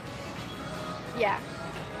 So, yeah,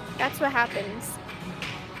 that's what happens.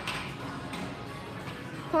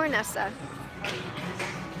 Poor Nessa.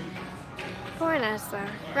 Poor Nessa.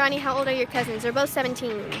 Ronnie, how old are your cousins? They're both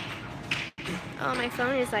 17. Oh, my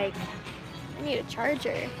phone is like, I need a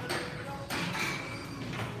charger.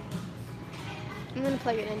 I'm gonna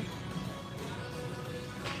plug it in.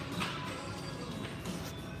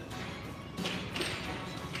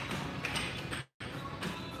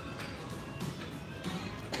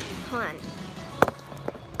 Hold on.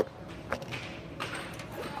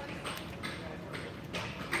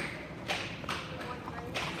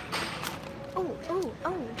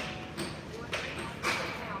 Oh.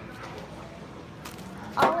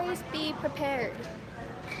 Always be prepared.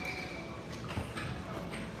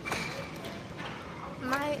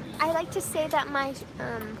 I like to say that my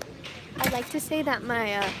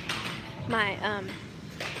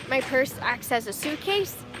purse acts as a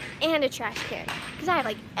suitcase and a trash can. Because I have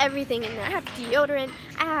like everything in there. I have deodorant,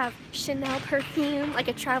 I have Chanel perfume, like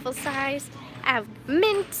a travel size, I have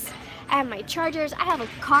mints, I have my chargers, I have a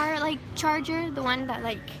car like charger, the one that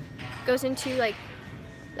like goes into like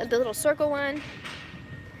the little circle one.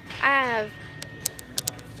 I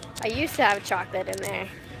used to have chocolate in there.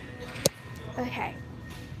 Okay.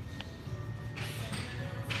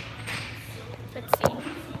 Let's see.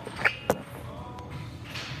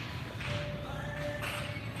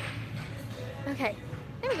 Okay,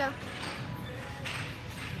 there we go.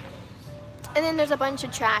 And then there's a bunch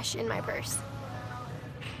of trash in my purse.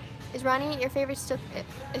 Is Ronnie your favorite still?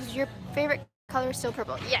 Is your favorite color still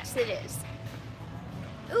purple? Yes, it is.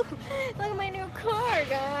 Ooh, look at my new car,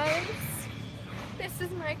 guys. This is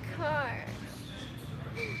my car.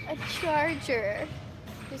 A charger.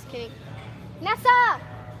 Just kidding. Nessa!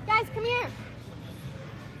 Guys, come here.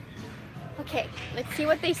 Okay, let's see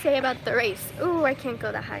what they say about the race. Ooh, I can't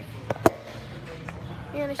go that high.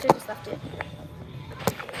 Man, I should have just left it.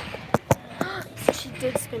 So she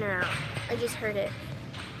did spin her out. I just heard it.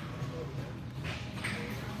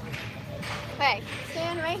 Okay,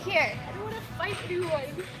 stand right here. I don't want to fight you.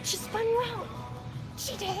 She spun you out.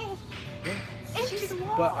 She did. And she's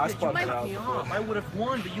But I You spun cut it out. me off. I would have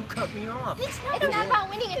won, but you cut me off. It's not about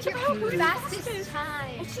winning. It's about who's fastest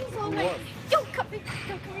time. And she's all like, don't cut me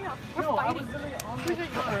off. We're No, I was fighting. literally on my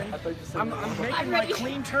turn. I thought you said I'm no. making my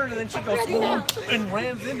clean turn, and then she goes and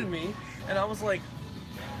rams into me, and I was like,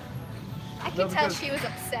 I No, could tell because- she was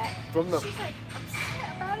upset. From the She's like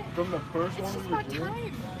upset about it. from the first It's one just we were about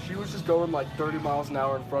doing, time. she was just going like 30 miles an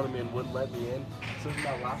hour in front of me and wouldn't let me in. So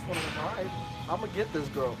that last one, I was like, alright, I'm gonna get this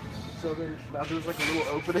girl. So then now there's like a little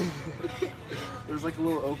opening. There's like a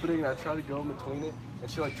little opening, and I tried to go in between it, and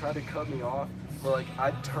she like tried to cut me off. But like I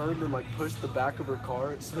turned and like pushed the back of her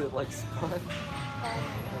car so it like spun,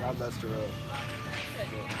 and I messed her up.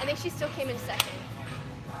 I think she still came in second.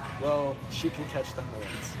 Well, she can catch the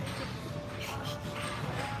hands.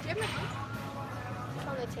 Do you have my phone? It's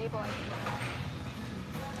on the table, I think.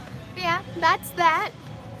 But yeah, that's that.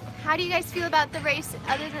 How do you guys feel about the race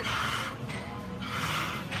other than...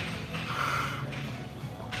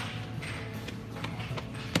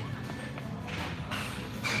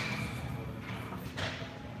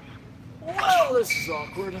 Whoa, this is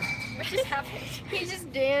awkward. What just happened? He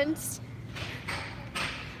just danced.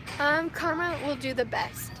 Karma will do the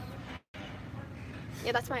best.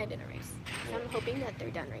 Yeah, that's why I didn't race. I'm hoping that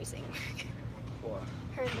they're done racing. What?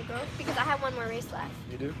 Her and the girl, because I have one more race left.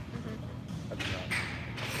 You do? I do not.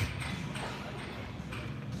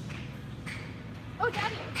 Oh,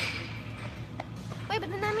 Daddy! Wait, but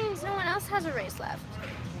then that means no one else has a race left.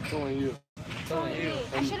 It's only you. it's only you.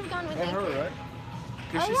 I should have gone with And you. her, right?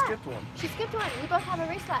 Because Oh, she yeah. skipped one. She skipped one. We both have a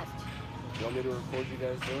race left. You want me to record you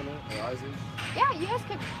guys doing it? Or Isaac? Yeah, you guys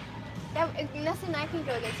could. Nessa and I can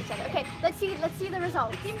go against each other. Okay, let's see the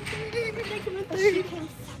results. She came second.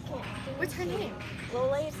 What's her name?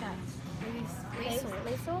 Lisa. Liesel.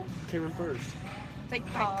 Liesel? Came in first.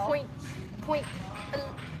 like by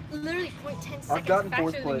literally 0.10 seconds I've gotten faster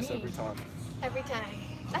fourth than place me. every time. Every time.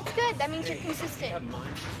 That's good. That means you're consistent. Have mine.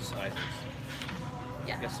 Side.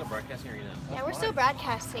 Yeah. You guys still broadcasting or you know? Yeah, we're still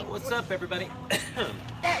broadcasting. What's up, everybody?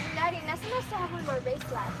 Daddy, Nessa must have one more race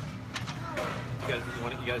left. You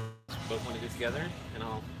guys both want to get together, and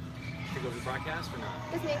I'll take over the broadcast or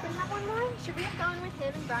not? Does Nathan have one more? Should we have gone with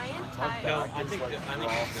him and Brian? No, I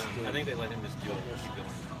think they let him just do it. Keep going.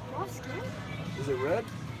 Raw skin? Is it red?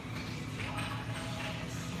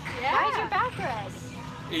 Yeah. Why is your back red?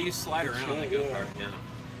 Yeah, you slide around on the go-kart. Yeah.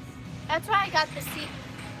 That's why I got the seat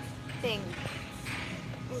thing.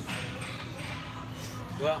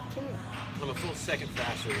 Well, I'm a full second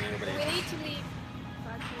faster than everybody We else. need to leave.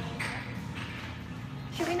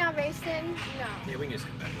 Should we not race then? No. Yeah, we can just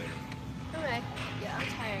come back later. Okay. Yeah, I'm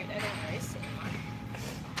tired. I don't race anymore.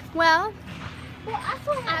 Well,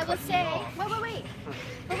 I will say. Wait.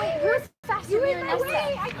 But wait, who's faster, me or Nessa?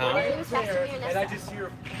 Who's faster, me or Nessa? just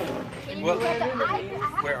hear. Well, Where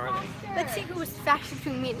where are they? Let's see who was faster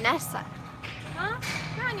between me and Nessa. Huh?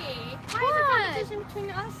 Honey, Why is there competition between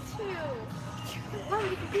us two? Why are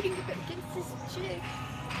we competing against this chick?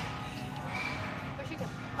 Where'd she go?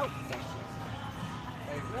 Oh, there she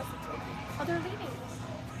is. Oh, they're leaving.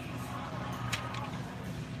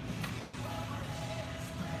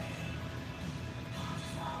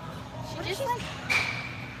 She just like.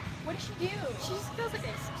 What does she do? She just goes like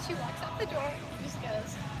this. She walks out the door and just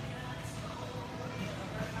goes.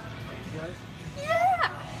 Yeah!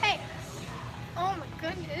 Hey! Oh my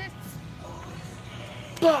goodness.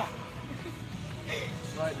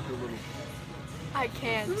 Right into a little. I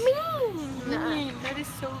can't. Mean! That is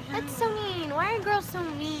so rude. That's so mean. Why are girls so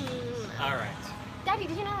mean? All right. Daddy,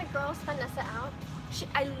 did you know that girls spun Nessa out?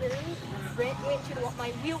 I literally went to the wall. My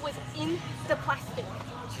wheel was in the plastic.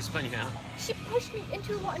 She spun you out. She pushed me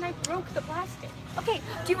into the wall and I broke the plastic. Okay,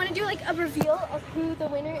 do you want to do like a reveal of who the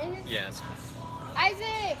winner is? Yeah, it's cool.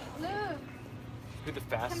 Isaac, Luke. Who the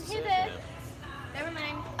fastest Come is? hither. Yeah. Never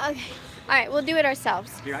mind. Okay. All right, we'll do it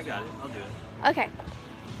ourselves. Here, I got it. I'll do it. Okay.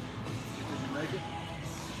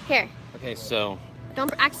 Here. Okay, so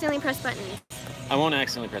Don't accidentally press buttons. I won't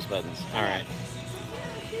accidentally press buttons. All right.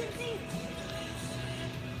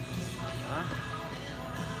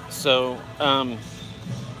 So,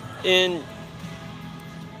 in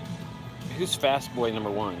who's fast boy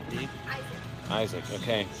number one? Me? Isaac.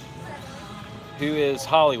 Okay. Who is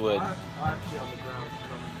Hollywood?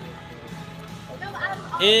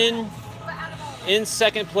 In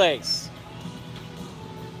second place.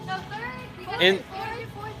 No, third. In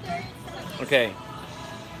Fourth, third, second. okay.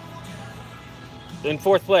 In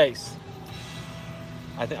fourth place.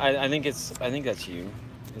 I think that's you.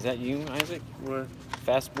 Is that you, Isaac? What?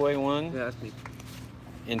 Fast boy one. Yeah, that's me.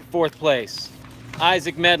 In fourth place,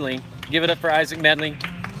 Isaac Medley. Give it up for Isaac Medley.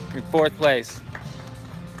 In fourth place.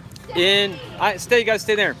 You gotta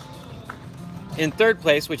stay there. In third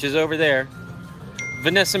place, which is over there,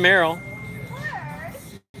 Vanessa Merrill.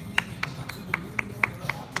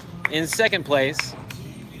 In second place,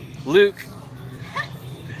 Luke.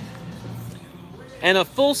 And a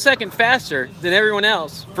full second faster than everyone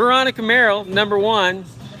else, Veronica Merrill, number one.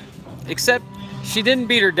 Except she didn't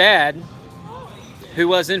beat her dad, who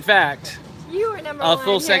was in fact You were number a one.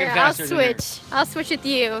 full second Here, faster than her. I'll switch with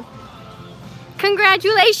you.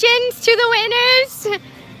 Congratulations to the winners.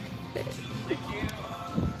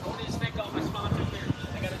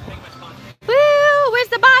 Woo! Where's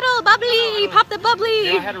the bottle? Bubbly! Pop the bubbly!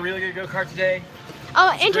 You know, I had a really good go-kart today.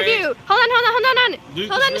 Oh, interview! great. Hold on. Luke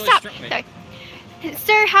Hold is on, really stop. struck me. Sorry.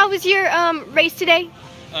 Sir, how was your race today?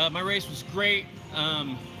 My race was great.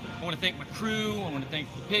 I want to thank my crew. I want to thank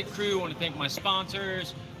the pit crew. I want to thank my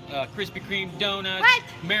sponsors, Krispy Kreme Donuts, What?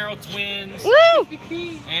 Merrill Twins, Woo!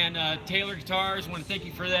 and Taylor Guitars. I want to thank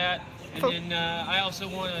you for that. And then I also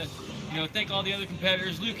want to, thank all the other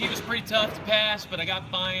competitors. Lukey was pretty tough to pass, but I got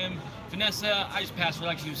by him. Vanessa, I just passed her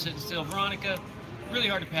like she was sitting still. Veronica, really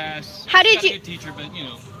hard to pass. How did Got you- a good teacher, but do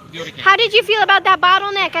what I can. How did you feel about that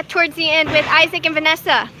bottleneck towards the end with Isaac and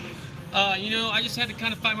Vanessa? I just had to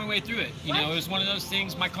kind of find my way through it. It was one of those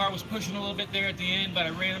things. My car was pushing a little bit there at the end, but I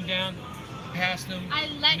ran him down, passed him. I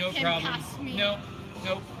let no him problem. pass me. Nope.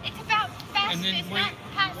 It's about And then fastness,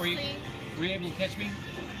 not were you passing. able to catch me?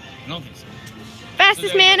 I don't think so.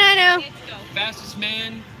 Fastest So man I know. Fastest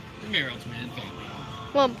man, the Merrill's man family.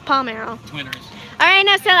 Well, Paul Merrill. Twinners. All right,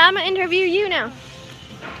 now, Stella, I'm going to interview you now.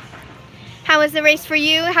 How was the race for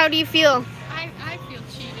you? How do you feel? I feel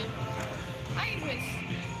cheated. I was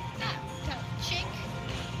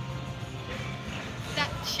that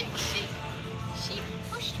chick, she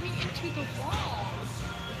pushed me into the wall.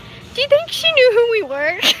 Do you think she knew who we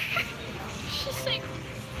were? She's like,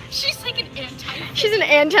 She's an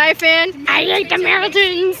anti-fan. I hate the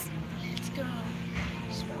Marathons. Let's go.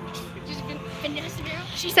 Just finesse the barrel.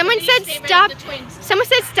 Someone said stop. Someone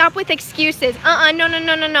said stop with excuses.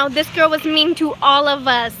 No. This girl was mean to all of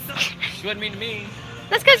us. She wasn't mean to me.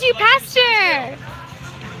 That's because you passed her.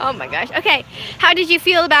 Oh my gosh. Okay. How did you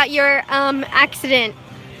feel about your accident?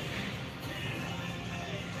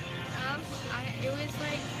 It was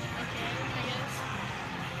like, okay, I guess.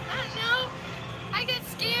 I don't know. I got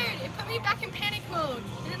scared. It put me back in panic mode.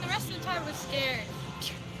 And then the rest of the time I was scared.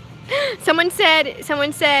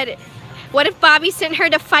 Someone said, what if Bobby sent her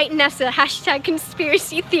to fight Nessa? Hashtag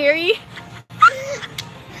conspiracy theory.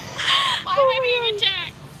 Why am I being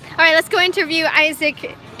attacked? All right, let's go interview Isaac. Do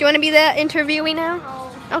you want to be the interviewee now?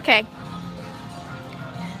 Oh. Okay.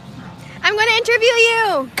 I'm going to interview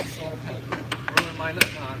you.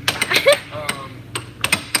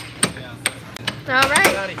 All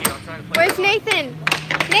right. Where's Nathan?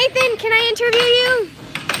 Nathan, can I interview you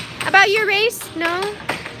about your race? No.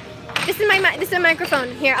 This is a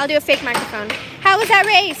microphone. Here, I'll do a fake microphone. How was that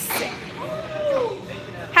race?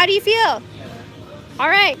 How do you feel? All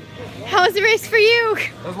right. How was the race for you?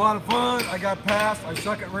 It was a lot of fun. I got passed. I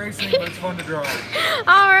suck at racing, but it's fun to drive.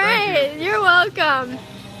 All right. You're welcome.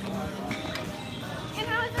 And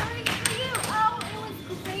how was that race for you? Oh, it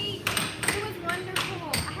was great. It was wonderful.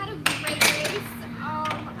 I had a great race.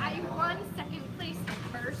 I won second place the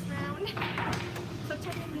first round. So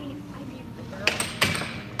technically, I beat the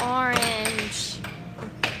girl. Orange.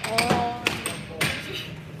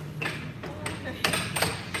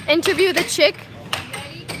 Interview the chick.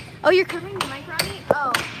 Ready? Oh, you're covering the mic, Ronnie?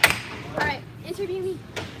 Oh. All right. Interview me.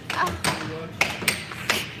 Oh.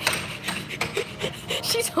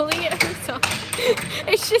 She's holding it herself.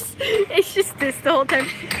 It's just this the whole time.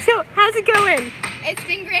 So, how's it going? It's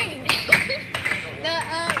been great.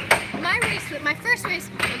 My first race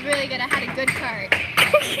was really good. I had a good cart.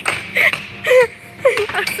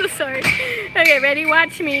 I'm so sorry. Okay, ready?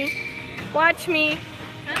 Watch me. Watch me.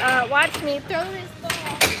 Watch me. Throw this ball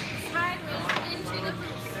sideways into the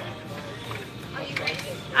booth. Are you ready?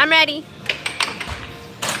 I'm ready.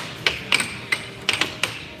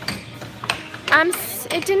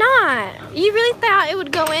 It did not. You really thought it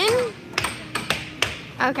would go in?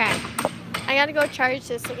 Okay. I gotta go charge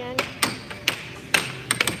this again.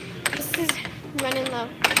 This is running low.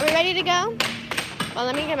 Are we ready to go? Well,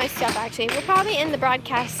 let me get my stuff actually. We're probably in the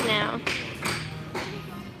broadcast now.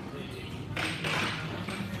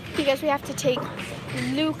 Because we have to take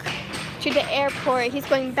Luke to the airport. He's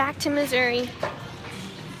going back to Missouri.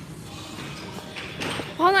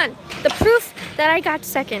 Hold on. The proof that I got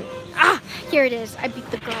second. Ah, here it is. I beat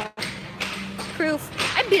the girl. Proof.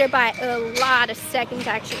 I beat her by a lot of seconds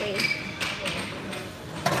actually.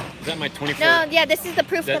 Is that my 24th? No, yeah, this is the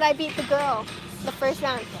proof that I beat the girl. The first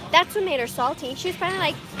round. That's what made her salty. She's probably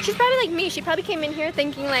like me. She probably came in here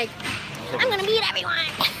thinking like, I'm gonna beat everyone.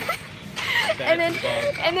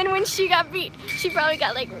 and then when she got beat, she probably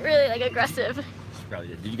got like really like aggressive. Probably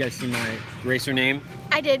did. Did you guys see my racer name?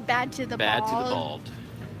 I did bad to the Bad bald. to the bald.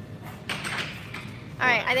 All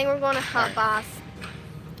right, I think we're going to hop off.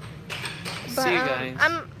 But, See you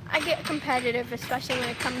guys. I get competitive, especially when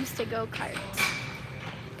it comes to go-karts.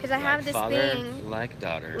 Because I have this father, thing like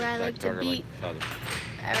daughter. where I like to daughter, beat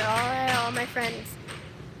like all my friends.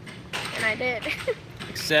 And I did.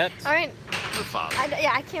 Except All right. her father.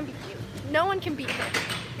 I can't beat you. No one can beat her.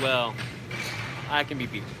 Well, I can be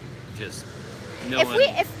beat. Just no If one.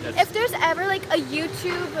 if there's ever like a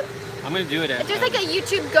YouTube, I'm gonna do it. if there's like a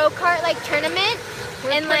YouTube go-kart like tournament,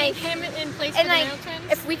 and like him in place and for like the Merrill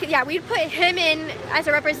twins. if we could, yeah, we'd put him in as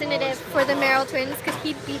a representative for the Merrill twins because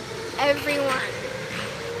he'd beat everyone.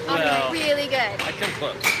 Well, Really good. I'd come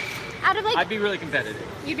close. Out of like, I'd be really competitive.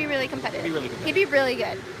 you'd be really competitive. Be really competitive. He'd be really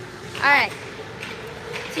good. All right.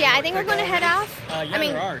 So yeah, I think we're going to head off. Yeah, I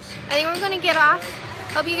mean, there are. I think we're going to get off.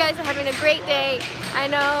 Hope you guys are having a great day. I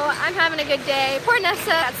know I'm having a good day. Poor Nessa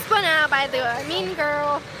got spun out by the mean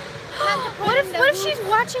girl. what if she's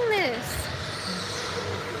watching this?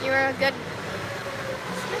 You were a good.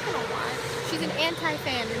 She's not gonna watch. She's an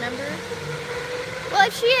anti-fan, remember? Well,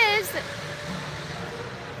 if she is,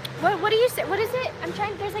 what do you say? What is it? I'm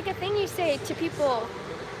trying. There's like a thing you say to people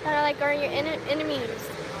that are like are your enemies.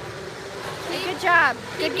 Good job.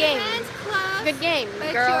 Good game. Close, Good game,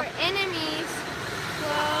 but girl. your enemies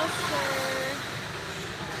closer.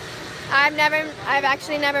 I've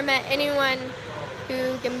actually never met anyone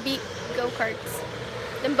who can beat go-karts.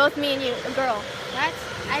 Then both me and you, a girl.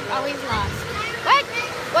 I've always lost. What?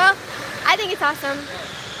 Well, I think it's awesome.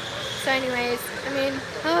 So anyways, I mean,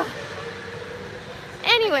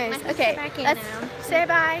 anyways, Let's okay, get back in let's now. say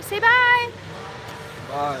bye. Say bye.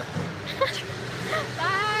 Bye.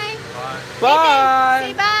 Bye. Bye.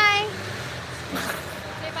 Say bye.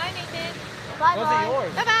 Say bye, Nathan.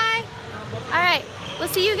 Bye bye. All right. We'll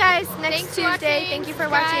see you guys next Tuesday. Thank you for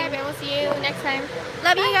watching, and we'll see you next time.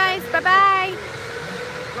 Love you guys. Bye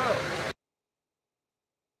bye.